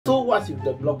So what's with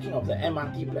the blocking of the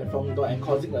MRT platform door and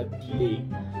causing a delay?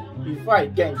 Before I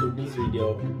get into this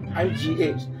video, I'm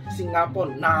GH, Singapore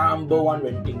 #1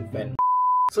 renting fan.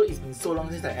 So it's been so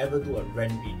long since I ever do a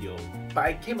rent video, but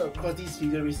I came across this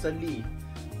video recently.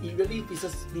 It really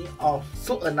pisses me off.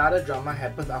 So another drama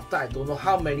happens after I don't know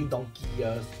how many donkey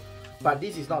years. But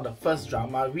this is not the first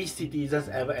drama we citizens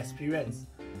ever experienced.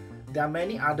 There are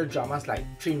many other dramas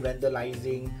like train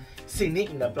vandalizing, singing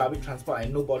in the public transport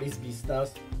and nobody's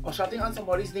business, or shouting out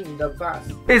somebody's name in the bus.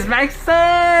 It makes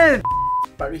sense!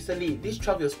 But recently, this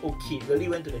 12-year-old kid really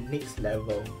went to the next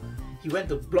level. He went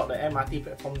to block the MRT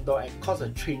platform door and cause a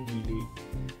train delay.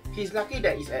 He's lucky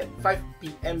that it's at 5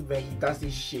 PM when he does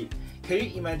this shit. Can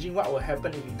you imagine what will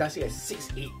happen if he does it at 6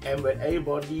 AM when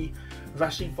everybody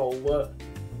rushing for work?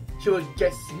 He will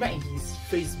get smacked in his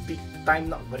face big time,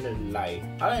 not gonna lie.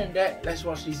 Other than that, let's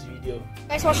watch this video.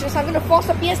 Let's watch this. I'm gonna force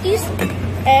the PSDs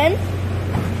and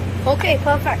okay,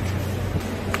 perfect.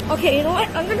 Okay, you know what?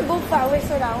 I'm gonna go far away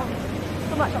so that I won't be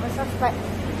too much of a suspect.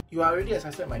 You are already a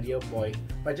suspect, my dear boy,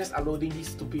 by just uploading this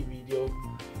stupid video.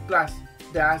 Plus,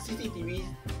 there are CCTV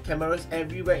cameras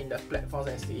everywhere in the platforms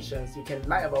and stations. You can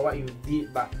lie about what you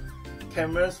did, but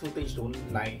cameras footage don't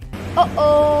lie.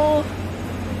 Uh-oh.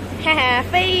 Haha,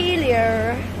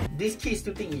 failure. This kid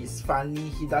still thinks it's funny.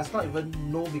 He does not even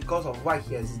know because of what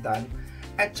he has done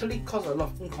actually caused a lot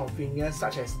of inconvenience,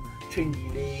 such as train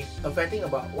delay, affecting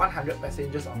about 100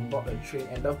 passengers on board the train,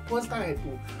 and the poor staff had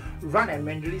to run and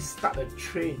manually start the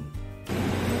train.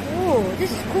 Oh,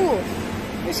 this is cool.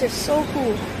 This is so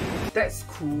cool. That's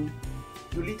cool.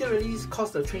 You literally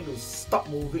caused the train to stop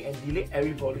moving and delay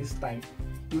everybody's time.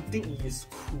 You think it is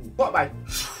cool? What about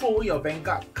throw your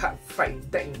Vanguard card fight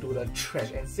deck into the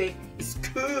trash and say it's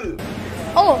cool?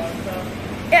 Oh,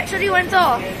 it actually went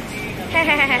off.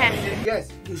 Yes,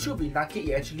 you should be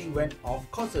lucky it actually went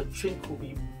off, cause the train could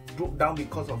be broke down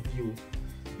because of you.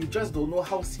 You just don't know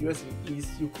how serious it is.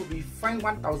 You could be fined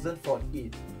 1,000 for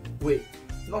it. Wait,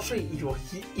 not sure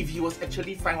if he was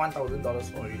actually fined $1,000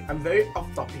 for it. I'm very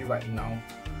off topic right now,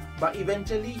 but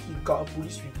eventually he got a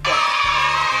police report.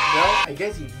 Well, I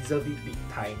guess he deserved it big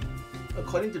time.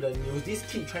 According to the news, this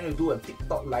kid trying to do a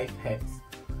TikTok live hacks.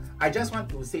 I just want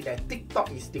to say that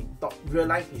TikTok is TikTok, real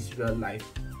life is real life.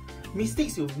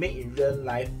 Mistakes you make in real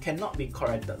life cannot be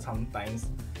corrected sometimes,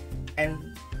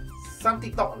 and some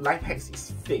TikTok life hacks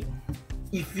is fake.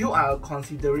 If you are a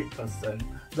considerate person,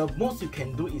 the most you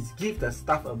can do is give the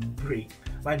staff a break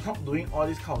by not doing all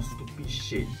this kind of stupid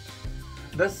shit.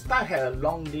 The staff had a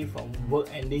long day from work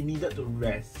and they needed to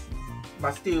rest.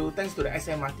 But still, thanks to the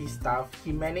SMRT staff,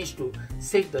 he managed to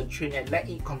save the train and let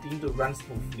it continue to run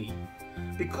smoothly.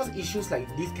 Because issues like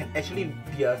this can actually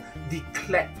be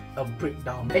declared a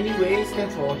breakdown. Anyways,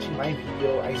 thanks for watching my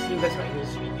video. I see you guys in my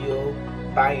next video.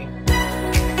 Bye.